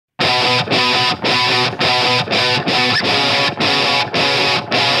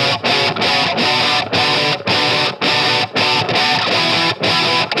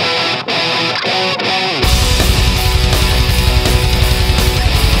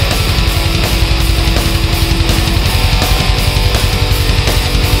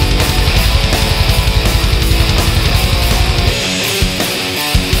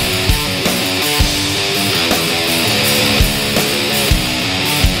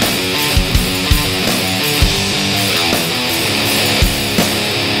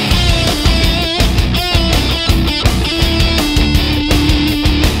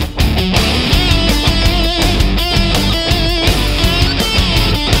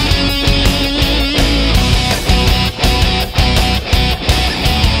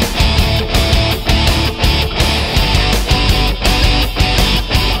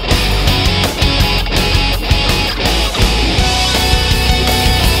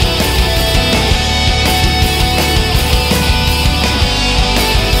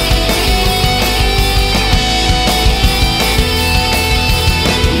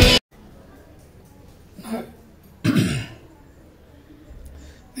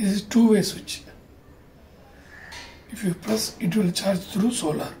This is two-way switch. If you press, it will charge through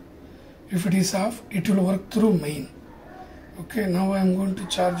solar. If it is off, it will work through main. Okay, now I am going to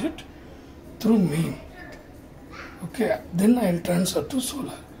charge it through main. Okay, then I will transfer to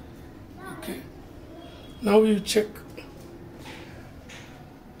solar. Okay, now you check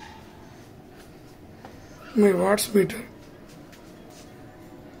my watts meter.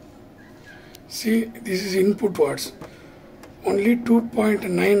 See, this is input watts. Only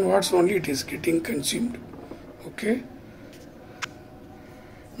 2.9 watts only it is getting consumed. Okay,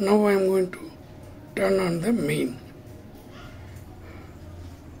 now I am going to turn on the main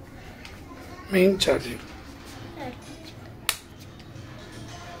charging.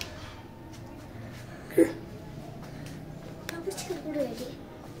 Okay.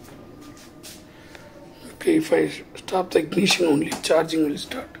 Okay, if I stop the ignition only, charging will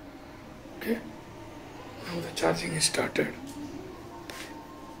start. Okay, now the charging is started.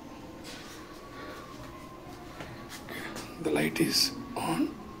 Okay. The light is on.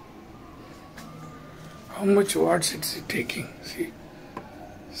 How much watts it is taking? See,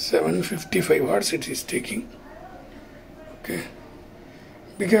 755 watts it is taking. Okay,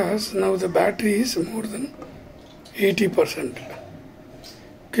 because now the battery is more than 80%.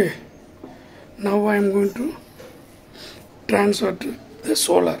 Okay, now I am going to transfer to the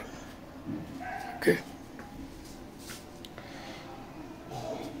solar. Okay,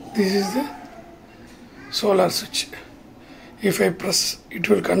 this is the solar switch. If I press, it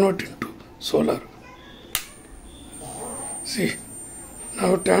will convert into solar. See,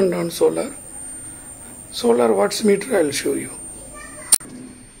 now turn on solar. Solar watts meter I will show you.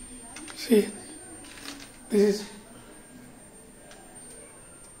 See, this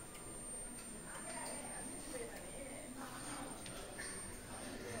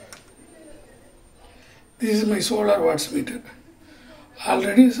is my solar watts meter.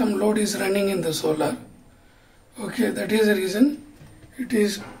 Already some load is running in the solar. Okay, that is the reason it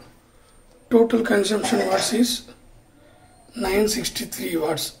is total consumption watts is 963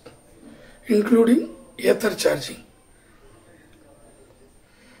 watts, including Ather charging.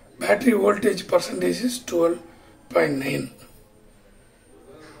 Battery voltage percentage is 12.9.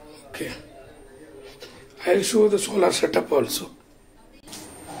 Okay, I will show the solar setup also.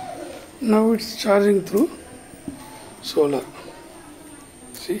 Now it's charging through solar.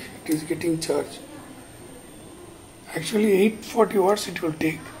 See, it is getting charged. Actually 840 watts it will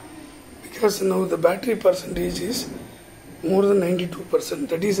take, because now the battery percentage is more than 92%.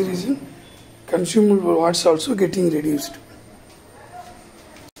 That is the reason consumable watts also getting reduced.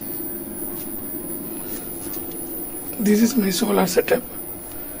 This is my solar setup.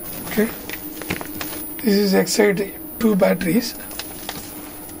 Okay, this is Excite 2 batteries.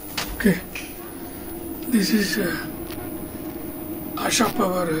 Okay, this is Asha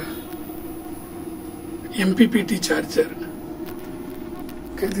Power MPPT charger.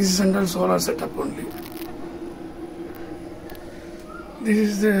 Okay, this is under solar setup only. This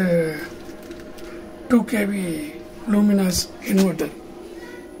is the 2 kV luminous inverter.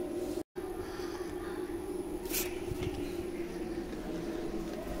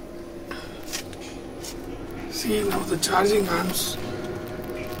 See, now the charging amps,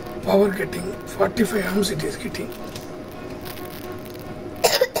 power getting 45 amps it is getting.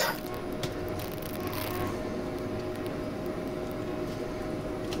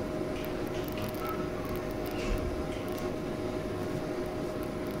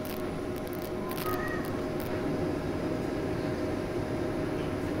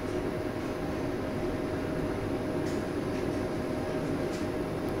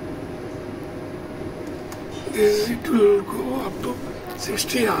 It will go up to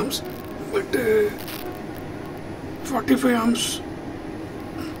 60 amps, but 45 amps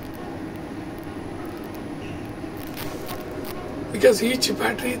because each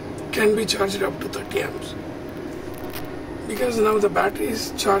battery can be charged up to 30 amps. Because now the battery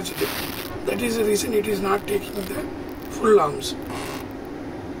is charged, that is the reason it is not taking the full amps.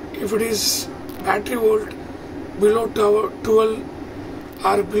 If it is battery volt below 12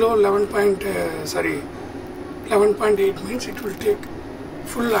 or below 11.8 means it will take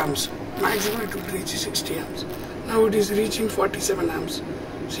full amps. Maximum it will reach 60 amps. Now it is reaching 47 amps.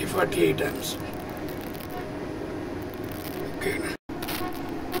 See, 48 amps. Okay.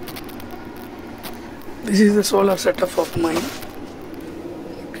 This is the solar setup of mine.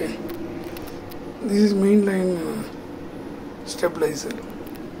 Okay. This is mainline stabilizer.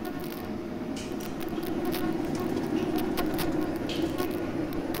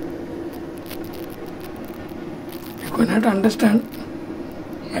 You cannot understand,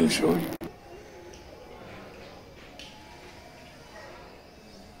 I'll show you.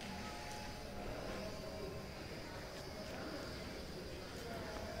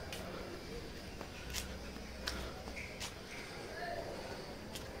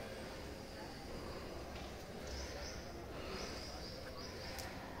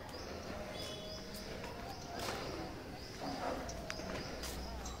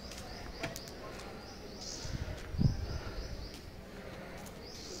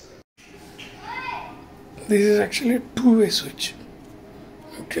 this is actually a two-way switch.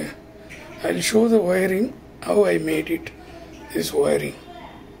 Okay, I'll show the wiring, how I made it, this wiring.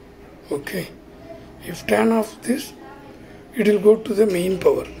 Okay, if turn off this, it will go to the main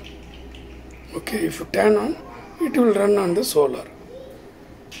power. Okay, if you turn on, it will run on the solar.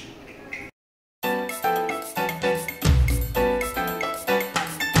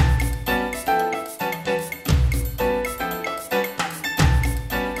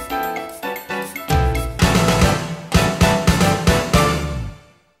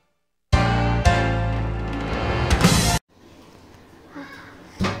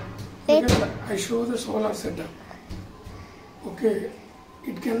 I show the solar setup. Okay,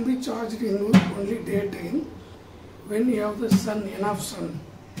 it can be charged in only daytime when you have the sun, enough sun.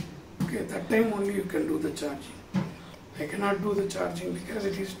 Okay, that time only you can do the charging. I cannot do the charging because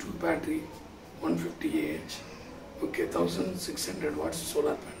it is two battery, 150 Ah. Okay, 1600 watts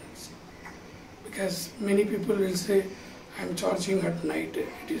solar panels. Because many people will say, I am charging at night.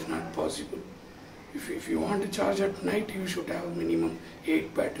 It is not possible. If you want to charge at night, you should have minimum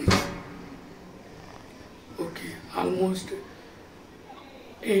 8 batteries. Okay, almost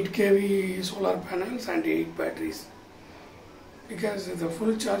 8 kV solar panels and 8 batteries. Because the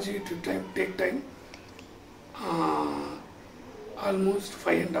full charge it will take time almost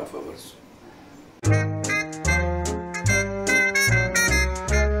 5.5 hours.